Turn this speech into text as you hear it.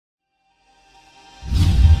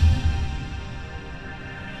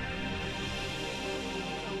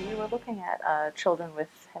looking at children with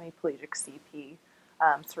hemiplegic CP,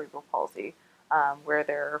 cerebral palsy, where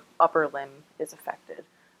their upper limb is affected,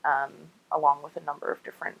 along with a number of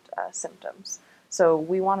different symptoms. So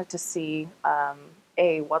we wanted to see,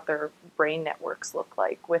 what their brain networks look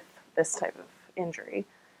like with this type of injury,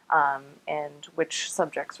 and which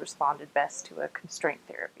subjects responded best to a constraint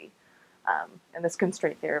therapy. And this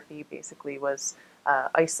constraint therapy basically was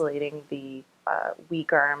isolating the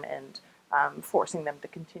weak arm and forcing them to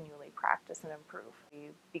continually practice and improve. We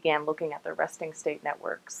began looking at the resting state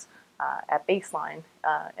networks at baseline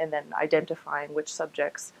and then identifying which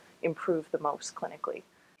subjects improved the most clinically.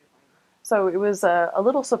 So it was a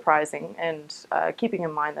little surprising, and keeping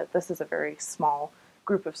in mind that this is a very small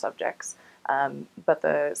group of subjects, but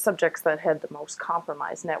the subjects that had the most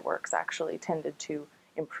compromised networks actually tended to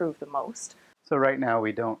improve the most. So right now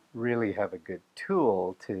we don't really have a good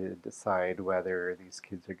tool to decide whether these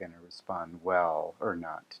kids are going to respond well or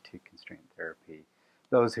not to constraint therapy.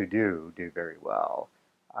 Those who do very well,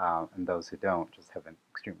 and those who don't just have an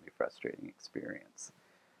extremely frustrating experience.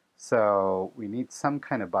 So we need some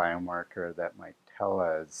kind of biomarker that might tell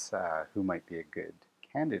us who might be a good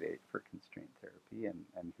candidate for constraint therapy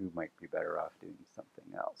and who might be better off doing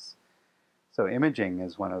something else. So imaging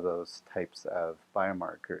is one of those types of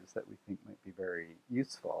biomarkers that we think might be very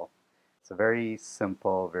useful. It's a very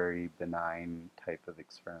simple, very benign type of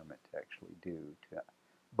experiment to actually do to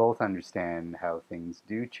both understand how things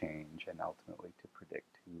do change and ultimately to